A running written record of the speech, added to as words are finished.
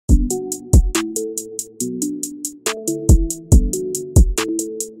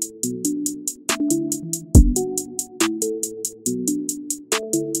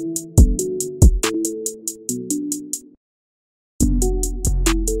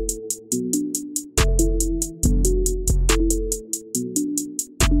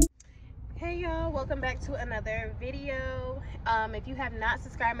to another video. If you have not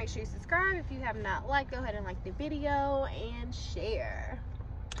subscribed, make sure you subscribe. If you have not liked, go ahead and like the video and share.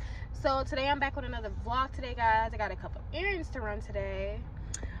 So today I'm back with another vlog today, guys. I got a couple errands to run today.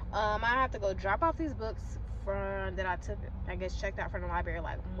 I have to go drop off these books that I took, I guess, checked out from the library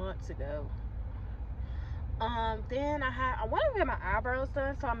like months ago. Then I want to get my eyebrows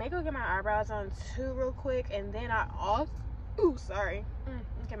done, so I may go get my eyebrows done too real quick. And then I also, it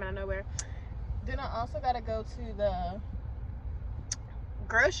came out of nowhere. Then I also gotta go to the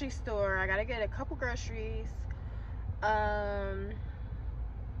grocery store. I gotta get a couple groceries. I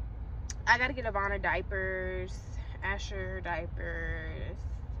gotta get Ivana diapers, Asher diapers.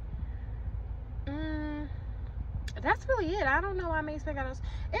 That's really it. I don't know why I may expect those.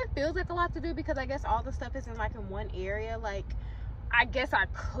 It feels like a lot to do because I guess all the stuff is in like in one area. Like, I guess I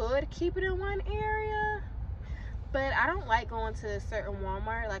could keep it in one area, but I don't like going to a certain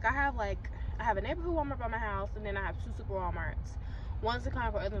Walmart. Like, I have a neighborhood Walmart by my house, and then I have two super Walmarts. One's in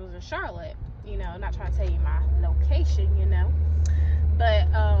Concord, other one's in Charlotte. You know, not trying to tell you my location, you know. But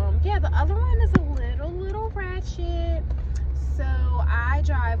yeah, the other one is a little ratchet. So I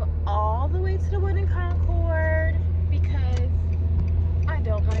drive all the way to the one in Concord because I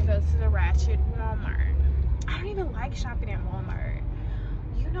don't want to go to the ratchet Walmart. I don't even like shopping at Walmart.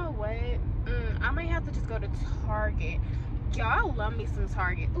 You know what? I might have to just go to Target. Y'all love me some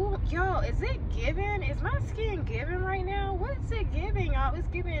Target. Ooh, y'all, is it giving? Is my skin giving right now? What is it giving, y'all? It's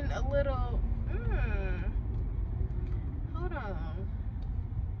giving a little, hold on.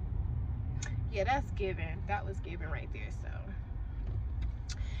 Yeah, that's giving. That was giving right there, so.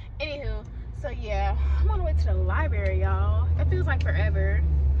 Anywho, so yeah, I'm on the way to the library, y'all. It feels like forever.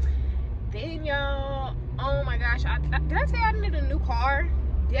 Then, y'all, oh my gosh, did I say I need a new car?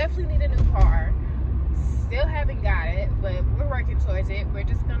 Definitely need a new car. Still haven't got it, but we're working towards it. We're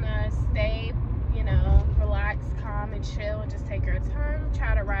just gonna stay, you know, relax, calm, and chill, and just take our time,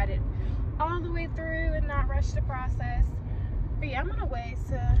 try to ride it all the way through and not rush the process. But yeah, I'm on the way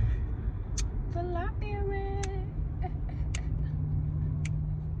to the library.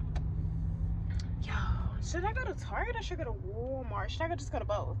 Yo, should I go to Target or should I go to Walmart? Should I just go to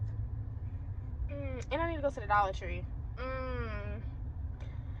both? And I need to go to the Dollar Tree.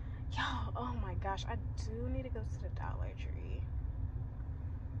 Yo, oh my gosh, I do need to go to the Dollar Tree.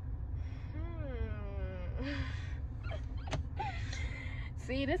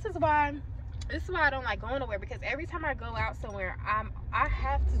 See, this is why I don't like going nowhere, because every time I go out somewhere, I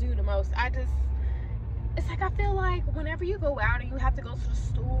have to do the most. It's like I feel like whenever you go out and you have to go to the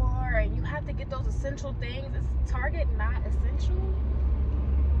store and you have to get those essential things, is Target not essential?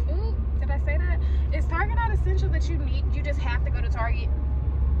 Ooh, did I say that? Is Target not essential that you just have to go to Target?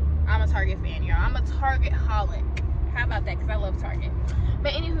 I'm a Target fan, y'all. I'm a Target holic. How about that? Because I love Target.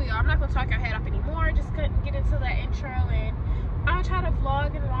 But anywho, y'all, I'm not going to talk your head off anymore. Just couldn't get into that intro, and I'll try to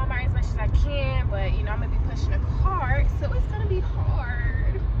vlog in Walmart as much as I can, but you know, I'm going to be pushing a cart, so it's going to be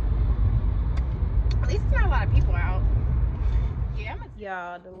hard. At least it's not a lot of people out. Yeah,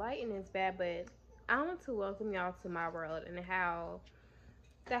 y'all, the lighting is bad, but I want to welcome y'all to my world and how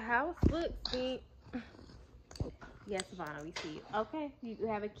the house looks. Yes, Ivana, we see you. Okay, you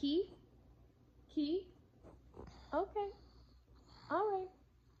have a key? Key? Okay. All right.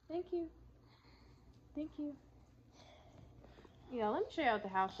 Thank you. Thank you. Yeah, let me show you what the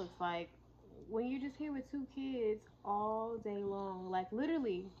house looks like when you're just here with two kids all day long. Like,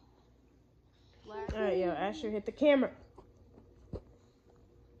 literally. All right, yo, Asher hit the camera.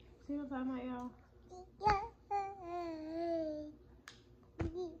 See what I'm talking about, y'all?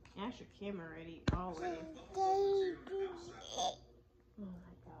 Asher camera ready already. Oh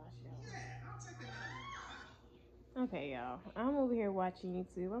my gosh, y'all. Okay, y'all. I'm over here watching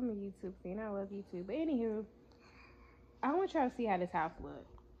YouTube. I'm a YouTube fan. I love YouTube. But anywho, I want y'all to see how this house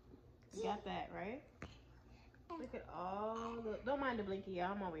looks. You got that, right? Look at all the... Don't mind the blinky,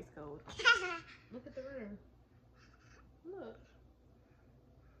 y'all. I'm always cold. Look at the room. Look.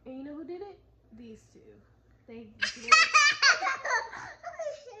 And you know who did it? These two. They did it.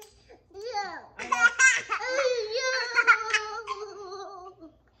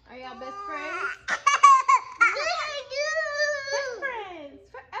 Are y'all best friends? Best friends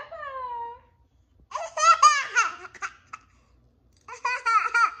forever.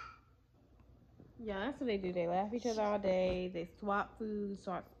 Yeah, that's what they do. They laugh at each other all day. They swap food,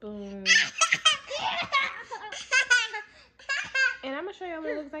 swap spoons. And I'm gonna show you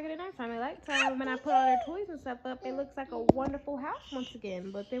what it looks like at the nighttime. At nighttime, when I put all their toys and stuff up, it looks like a wonderful house once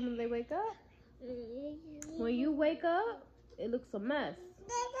again. But then when they wake up, when you wake up, it looks a mess.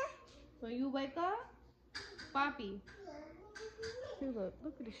 When you wake up, Poppy. See, look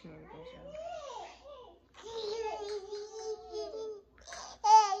at the shenanigans, y'all.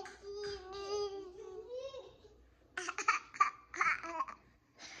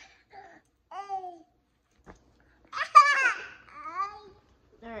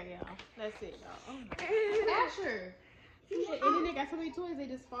 set, y'all. Oh my. Asher. Yeah, and then they got so many toys, they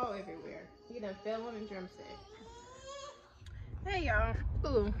just fall everywhere. He done fell on the drum set. Hey, y'all.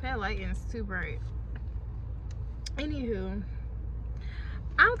 Ooh, that lighting's too bright. Anywho,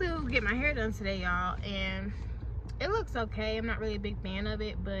 I'll go get my hair done today, y'all, and it looks okay. I'm not really a big fan of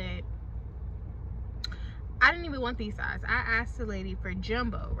it, but I didn't even want these size. I asked the lady for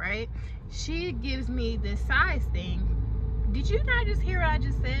jumbo, right? She gives me this size thing. Did you not just hear what I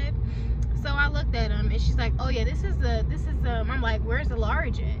just said? So I looked at them and she's like, oh yeah, this is I'm like, where's the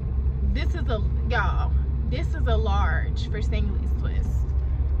large at? This is a, y'all, this is a large for Stingley's Twist.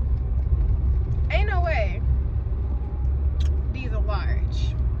 Ain't no way these are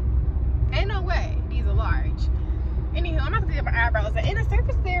large. Ain't no way these are large. Anywho, I'm about to get my eyebrows done. And the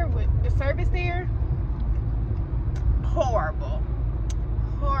service there, horrible,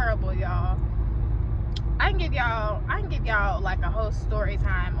 y'all. I can give y'all like a whole story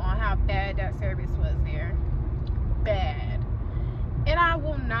time on how bad that service was there. Bad. And I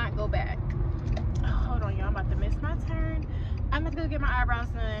will not go back. Oh, hold on, y'all. I'm about to miss my turn. I'm about to go get my eyebrows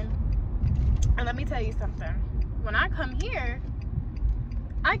done. And let me tell you something. When I come here,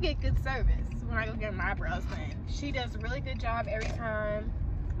 I get good service when I go get my eyebrows done. She does a really good job every time.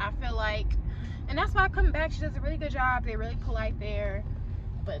 I feel like, and that's why I come back. She does a really good job. They're really polite there.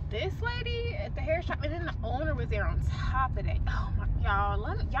 But this lady at the hair shop, and then the owner was there on top of that. Oh my,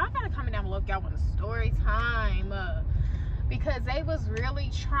 y'all gotta comment down below if y'all want a story time, because they was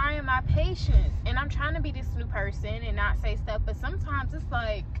really trying my patience. And I'm trying to be this new person and not say stuff, but sometimes it's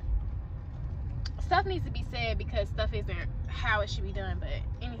like stuff needs to be said because stuff isn't how it should be done. But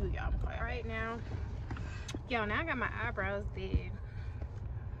anywho, y'all, I'm quiet right now. Yo, now I got my eyebrows did.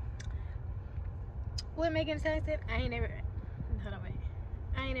 What Megan said, I ain't never, hold on, wait.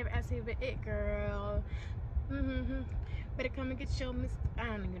 I ain't never asked you, but it, girl. Better come and get your I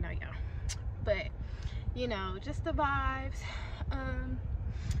don't even know, y'all. But, you know, just the vibes.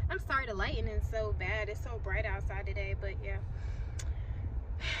 I'm sorry the lighting is so bad. It's so bright outside today, but yeah.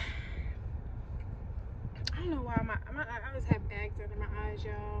 I don't know why I always have bags under my eyes,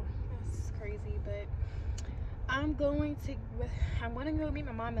 y'all. That's crazy, but I'm going to go meet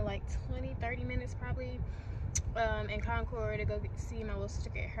my mom in like 20-30 minutes probably. In Concord to go see my little sister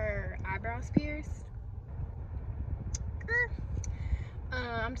get her eyebrows pierced.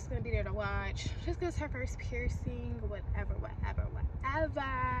 I'm just gonna be there to watch. Just because her first piercing, whatever.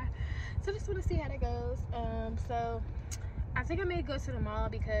 So just want to see how that goes. So I think I may go to the mall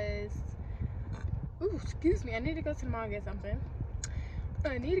because, ooh, excuse me, I need to go to the mall and get something.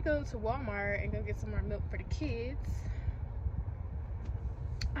 I need to go to Walmart and go get some more milk for the kids.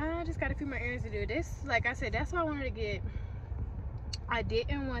 I just got a few more errands to do. This, like I said, that's why I wanted to get. I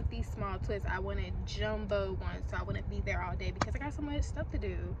didn't want these small twists. I wanted jumbo ones, so I wouldn't be there all day because I got so much stuff to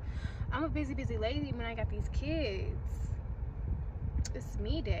do. I'm a busy lady when I got these kids. It's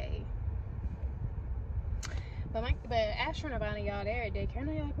me day. But Asher and Ivana, y'all, they're at daycare. I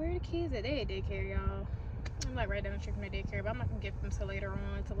know y'all like, where are the kids at? They at daycare, y'all. I'm like right down the street from the daycare, but I'm not gonna get them till later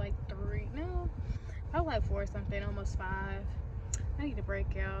on, to like 3. No, probably like 4 or something, almost 5. I need a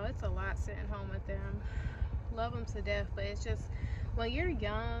break, y'all. It's a lot sitting home with them. Love them to death, but it's just when you're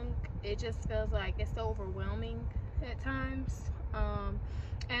young, it just feels like it's so overwhelming at times.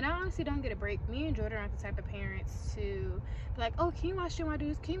 And I honestly don't get a break. Me and Jordan aren't the type of parents to be like, oh, can you watch them while I do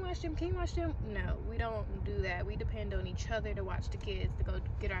this? Can you watch them? Can you watch them? No, we don't do that. We depend on each other to watch the kids, to go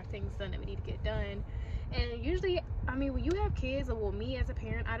get our things done that we need to get done. And usually, I mean, when you have kids, or well, me as a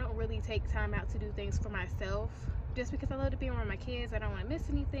parent, I don't really take time out to do things for myself. Just because I love to be around my kids, I don't want to miss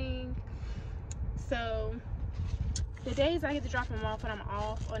anything. So the days I get to drop them off when I'm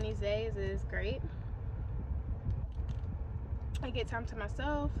off on these days is great. I get time to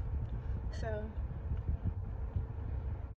myself. So